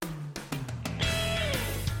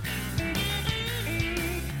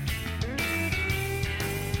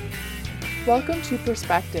Welcome to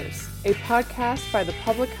Perspectives, a podcast by the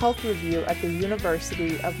Public Health Review at the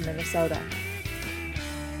University of Minnesota.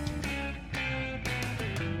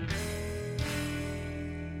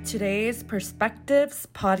 Today's Perspectives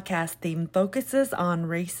podcast theme focuses on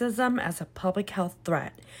racism as a public health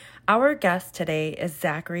threat. Our guest today is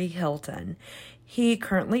Zachary Hylton. He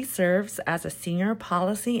currently serves as a Senior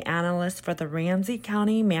Policy Analyst for the Ramsey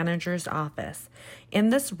County Manger's Office. In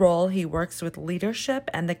this role, he works with leadership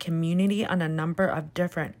and the community on a number of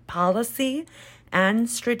different policy and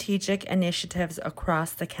strategic initiatives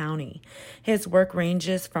across the county. His work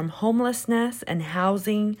ranges from homelessness and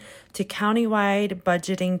housing to countywide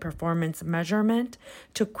budgeting performance measurement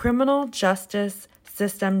to criminal justice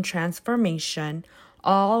system transformation,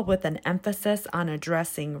 all with an emphasis on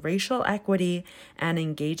addressing racial equity and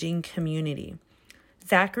engaging community.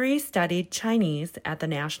 Zachary studied Chinese at the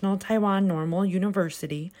National Taiwan Normal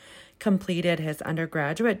University, completed his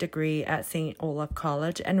undergraduate degree at St. Olaf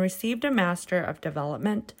College, and received a Master of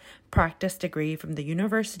Development Practice degree from the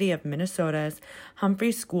University of Minnesota's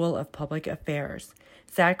Humphrey School of Public Affairs.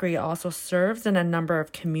 Zachary also serves in a number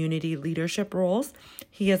of community leadership roles.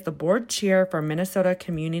 He is the board chair for Minnesota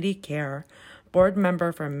Community Care, board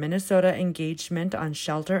member for Minnesota Engagement on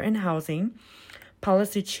Shelter and Housing,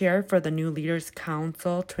 policy chair for the New Leaders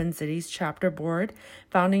Council Twin Cities Chapter Board,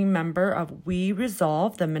 founding member of We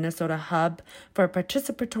Resolve, the Minnesota Hub for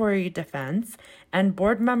Participatory Defense, and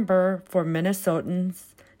board member for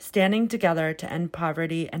Minnesotans Standing Together to End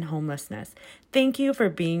Poverty and Homelessness. Thank you for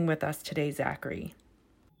being with us today, Zachary.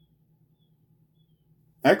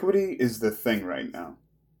 Equity is the thing right now.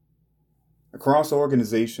 Across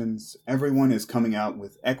organizations, everyone is coming out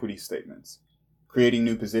with equity statements, creating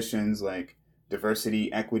new positions like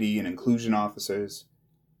diversity, equity, and inclusion officers,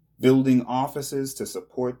 building offices to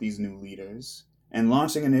support these new leaders, and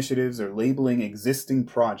launching initiatives or labeling existing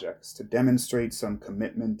projects to demonstrate some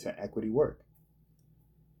commitment to equity work.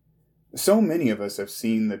 So many of us have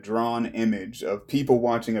seen the drawn image of people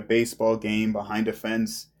watching a baseball game behind a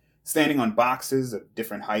fence, standing on boxes of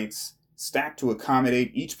different heights, stacked to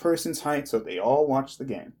accommodate each person's height so they all watch the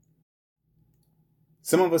game.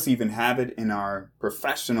 Some of us even have it in our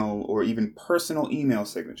professional or even personal email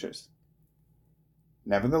signatures.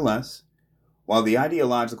 Nevertheless, while the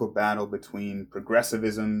ideological battle between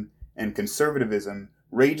progressivism and conservatism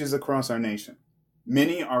rages across our nation,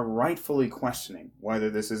 many are rightfully questioning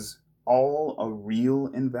whether this is all a real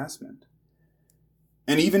investment.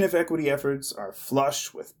 And even if equity efforts are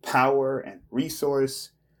flush with power and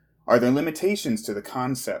resource, are there limitations to the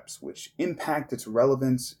concepts which impact its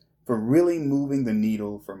relevance for really moving the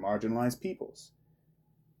needle for marginalized peoples?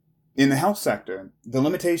 In the health sector, the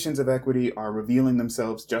limitations of equity are revealing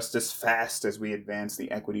themselves just as fast as we advance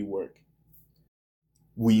the equity work.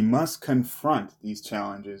 We must confront these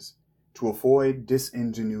challenges to avoid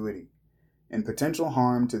disingenuity and potential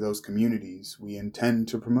harm to those communities we intend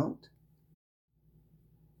to promote.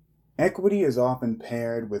 Equity is often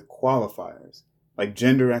paired with qualifiers like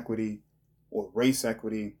gender equity or race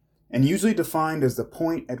equity, and usually defined as the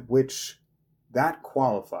point at which that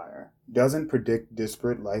qualifier doesn't predict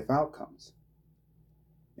disparate life outcomes.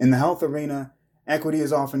 In the health arena, equity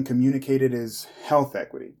is often communicated as health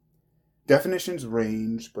equity. Definitions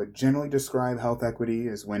range, but generally describe health equity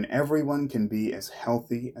as when everyone can be as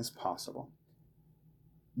healthy as possible.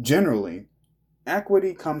 Generally,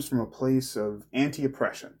 equity comes from a place of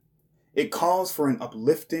anti-oppression. It calls for an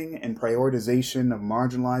uplifting and prioritization of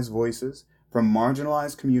marginalized voices from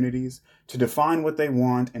marginalized communities to define what they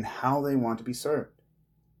want and how they want to be served.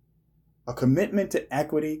 A commitment to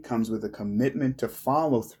equity comes with a commitment to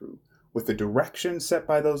follow through with the direction set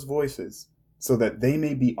by those voices so that they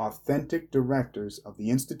may be authentic directors of the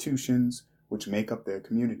institutions which make up their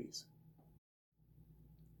communities.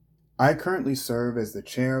 I currently serve as the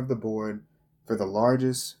chair of the board for the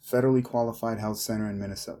largest federally qualified health center in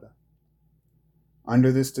Minnesota.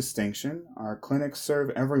 Under this distinction, our clinics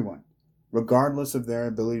serve everyone, regardless of their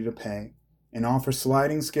ability to pay, and offer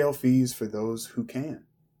sliding scale fees for those who can.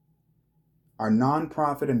 Our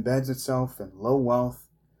nonprofit embeds itself in low wealth,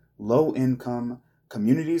 low income,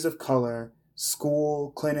 communities of color,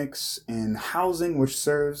 school, clinics, and housing which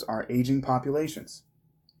serves our aging populations.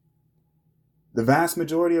 The vast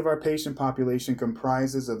majority of our patient population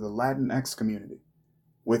comprises of the Latinx community,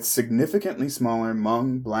 with significantly smaller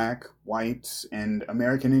Hmong, Black, White, and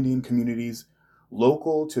American Indian communities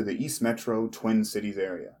local to the East Metro Twin Cities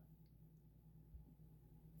area.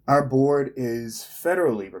 Our board is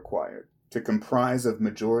federally required to comprise of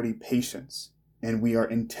majority patients, and we are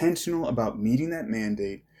intentional about meeting that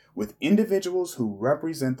mandate with individuals who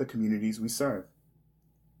represent the communities we serve.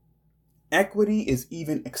 Equity is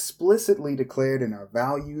even explicitly declared in our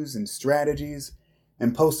values and strategies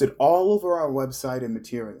and posted all over our website and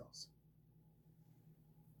materials.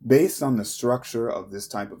 Based on the structure of this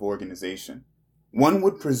type of organization, one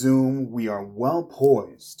would presume we are well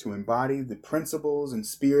poised to embody the principles and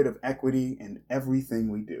spirit of equity in everything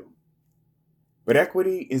we do. But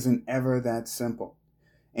equity isn't ever that simple.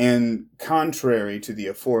 And contrary to the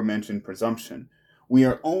aforementioned presumption, we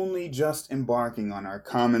are only just embarking on our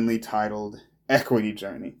commonly titled equity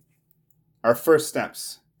journey. Our first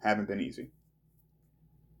steps haven't been easy.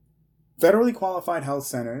 Federally qualified health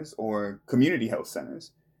centers, or community health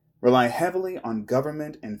centers, rely heavily on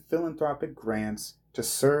government and philanthropic grants to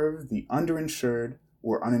serve the underinsured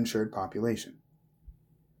or uninsured population.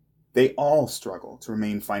 They all struggle to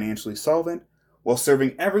remain financially solvent while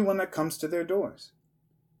serving everyone that comes to their doors.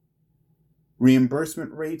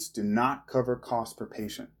 Reimbursement rates do not cover cost per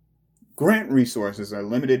patient. Grant resources are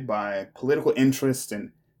limited by political interest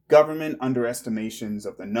and government underestimations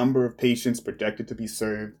of the number of patients projected to be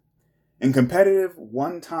served, and competitive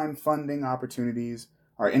one-time funding opportunities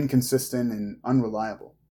are inconsistent and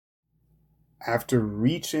unreliable. After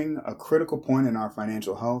reaching a critical point in our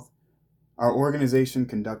financial health, our organization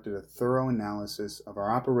conducted a thorough analysis of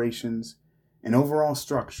our operations and overall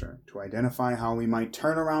structure to identify how we might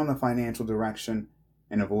turn around the financial direction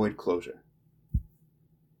and avoid closure.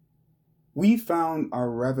 We found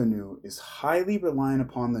our revenue is highly reliant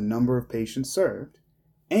upon the number of patients served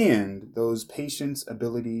and those patients'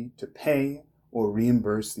 ability to pay or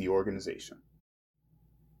reimburse the organization.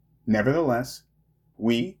 Nevertheless,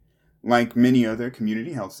 we, like many other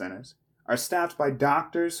community health centers, are staffed by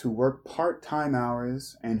doctors who work part-time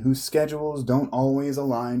hours and whose schedules don't always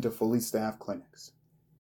align to fully staffed clinics.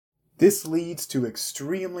 This leads to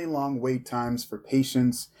extremely long wait times for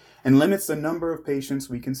patients and limits the number of patients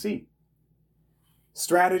we can see.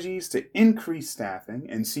 Strategies to increase staffing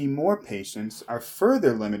and see more patients are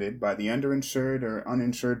further limited by the underinsured or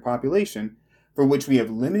uninsured population, for which we have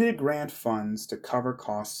limited grant funds to cover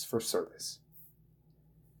costs for service.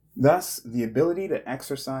 Thus, the ability to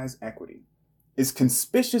exercise equity is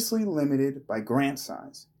conspicuously limited by grant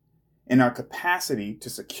size and our capacity to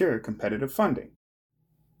secure competitive funding,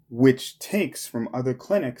 which takes from other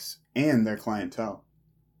clinics and their clientele.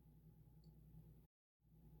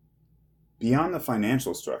 Beyond the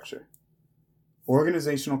financial structure,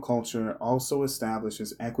 organizational culture also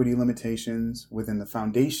establishes equity limitations within the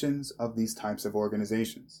foundations of these types of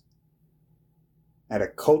organizations. At a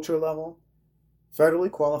culture level,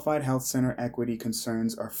 federally qualified health center equity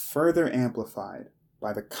concerns are further amplified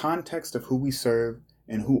by the context of who we serve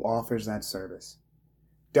and who offers that service.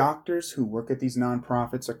 Doctors who work at these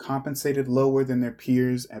nonprofits are compensated lower than their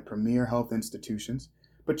peers at premier health institutions,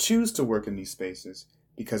 but choose to work in these spaces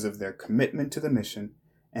because of their commitment to the mission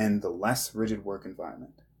and the less rigid work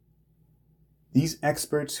environment. These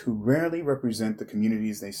experts, who rarely represent the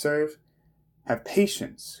communities they serve, have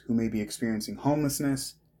patients who may be experiencing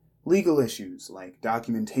homelessness, legal issues like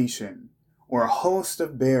documentation, or a host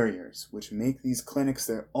of barriers which make these clinics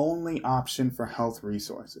their only option for health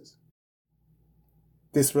resources.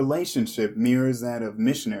 This relationship mirrors that of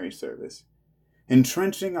missionary service,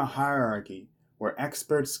 entrenching a hierarchy where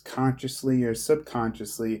experts consciously or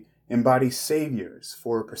subconsciously embody saviors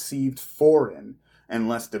for perceived foreign and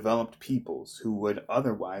less developed peoples who would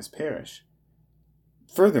otherwise perish.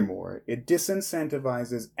 Furthermore, it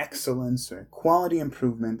disincentivizes excellence or quality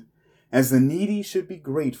improvement, as the needy should be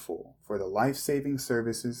grateful for the life-saving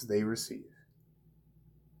services they receive.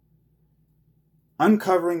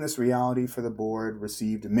 Uncovering this reality for the board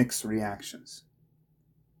received mixed reactions.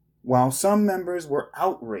 While some members were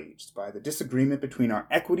outraged by the disagreement between our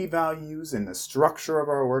equity values and the structure of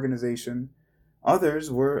our organization,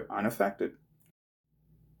 others were unaffected.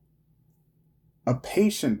 A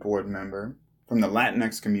patient board member from the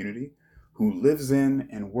Latinx community, who lives in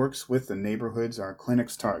and works with the neighborhoods our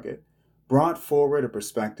clinics target, brought forward a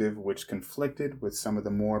perspective which conflicted with some of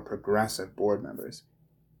the more progressive board members.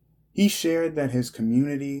 He shared that his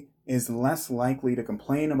community is less likely to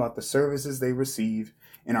complain about the services they receive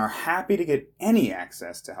and are happy to get any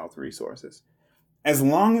access to health resources. As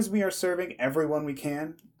long as we are serving everyone we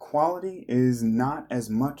can, quality is not as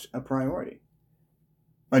much a priority.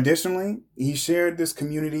 Additionally, he shared this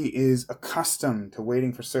community is accustomed to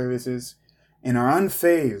waiting for services and are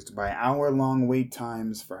unfazed by hour-long wait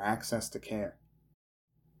times for access to care.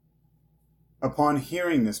 Upon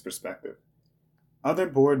hearing this perspective, other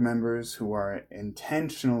board members who are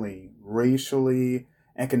intentionally, racially,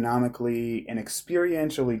 economically, and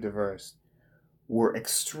experientially diverse were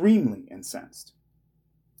extremely incensed.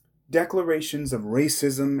 Declarations of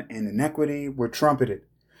racism and inequity were trumpeted,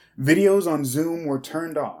 Videos on Zoom were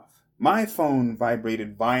turned off. My phone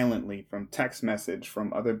vibrated violently from text message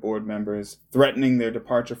from other board members threatening their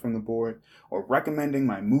departure from the board or recommending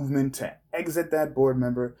my movement to exit that board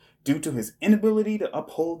member due to his inability to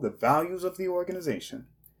uphold the values of the organization.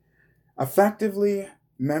 Effectively,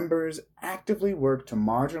 members actively work to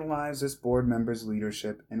marginalize this board member's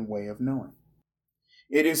leadership and way of knowing.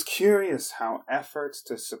 It is curious how efforts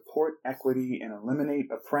to support equity and eliminate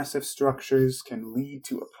oppressive structures can lead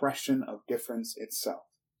to oppression of difference itself.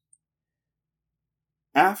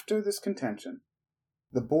 After this contention,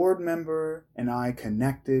 the board member and I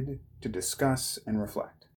connected to discuss and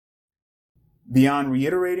reflect. Beyond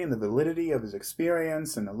reiterating the validity of his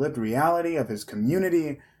experience and the lived reality of his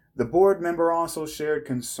community, the board member also shared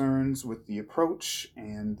concerns with the approach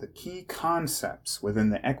and the key concepts within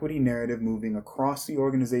the equity narrative moving across the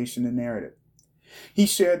organization and narrative. He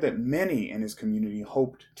shared that many in his community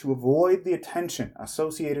hoped to avoid the attention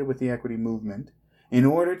associated with the equity movement in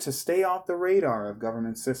order to stay off the radar of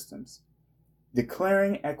government systems.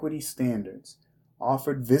 Declaring equity standards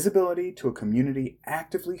offered visibility to a community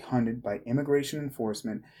actively hunted by immigration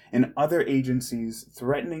enforcement and other agencies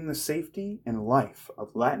threatening the safety and life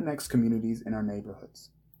of Latinx communities in our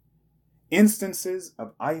neighborhoods. Instances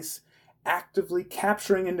of ICE actively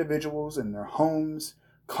capturing individuals in their homes,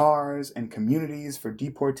 cars, and communities for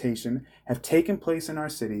deportation have taken place in our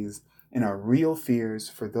cities and are real fears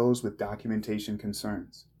for those with documentation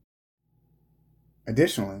concerns.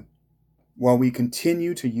 Additionally, while we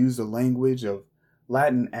continue to use the language of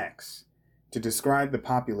Latinx to describe the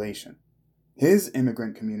population, his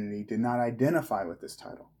immigrant community did not identify with this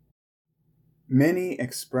title. Many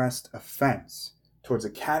expressed offense towards a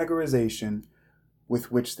categorization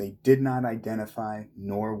with which they did not identify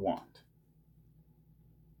nor want.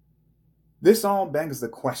 This all begs the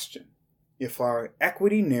question: if our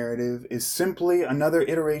equity narrative is simply another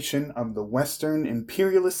iteration of the Western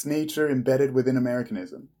imperialist nature embedded within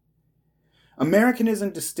Americanism.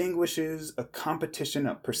 Americanism distinguishes a competition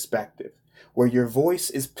of perspective, where your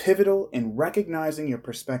voice is pivotal in recognizing your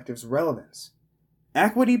perspective's relevance.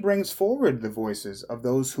 Equity brings forward the voices of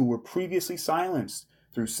those who were previously silenced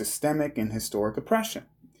through systemic and historic oppression.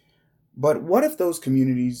 But what if those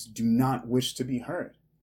communities do not wish to be heard?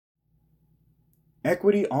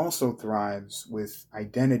 Equity also thrives with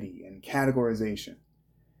identity and categorization.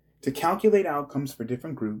 To calculate outcomes for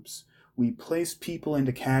different groups, we place people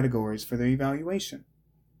into categories for their evaluation.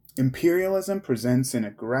 Imperialism presents an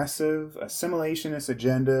aggressive, assimilationist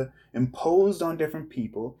agenda imposed on different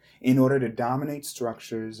people in order to dominate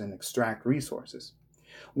structures and extract resources.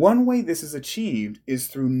 One way this is achieved is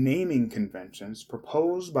through naming conventions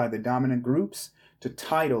proposed by the dominant groups to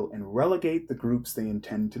title and relegate the groups they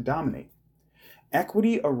intend to dominate.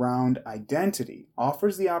 Equity around identity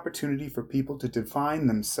offers the opportunity for people to define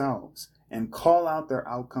themselves and call out their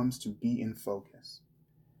outcomes to be in focus.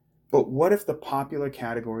 But what if the popular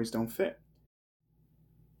categories don't fit?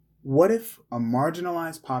 What if a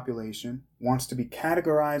marginalized population wants to be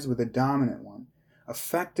categorized with a dominant one,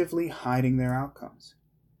 effectively hiding their outcomes?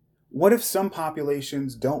 What if some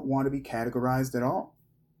populations don't want to be categorized at all?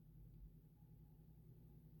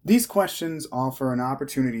 These questions offer an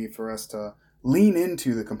opportunity for us to lean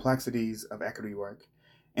into the complexities of equity work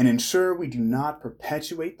and ensure we do not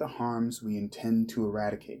perpetuate the harms we intend to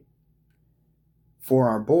eradicate. For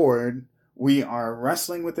our board, we are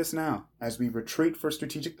wrestling with this now as we retreat for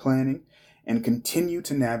strategic planning and continue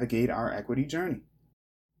to navigate our equity journey.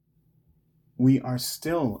 We are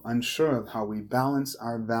still unsure of how we balance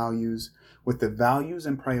our values with the values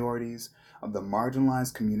and priorities of the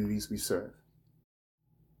marginalized communities we serve.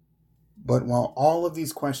 But while all of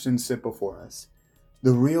these questions sit before us,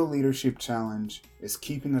 the real leadership challenge is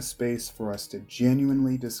keeping a space for us to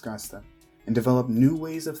genuinely discuss them and develop new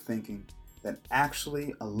ways of thinking that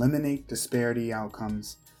actually eliminate disparity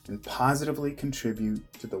outcomes and positively contribute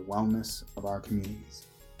to the wellness of our communities.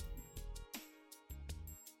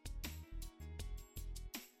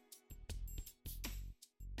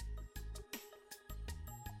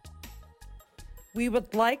 We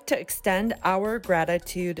would like to extend our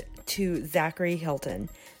gratitude to Zachary Hylton.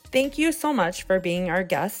 Thank you so much for being our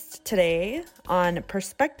guest today on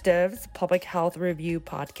Perspectives Public Health Review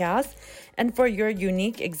podcast and for your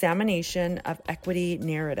unique examination of equity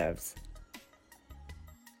narratives.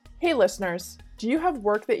 Hey listeners, do you have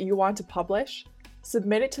work that you want to publish?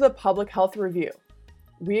 Submit it to the Public Health Review.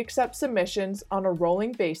 We accept submissions on a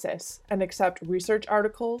rolling basis and accept research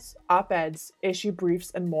articles, op-eds, issue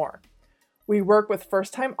briefs, and more. We work with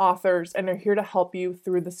first-time authors and are here to help you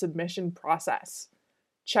through the submission process.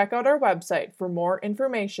 Check out our website for more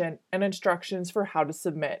information and instructions for how to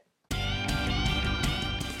submit.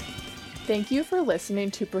 Thank you for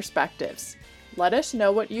listening to Perspectives. Let us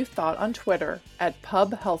know what you thought on Twitter at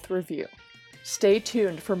Pub Health Review. Stay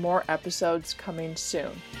tuned for more episodes coming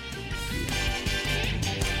soon.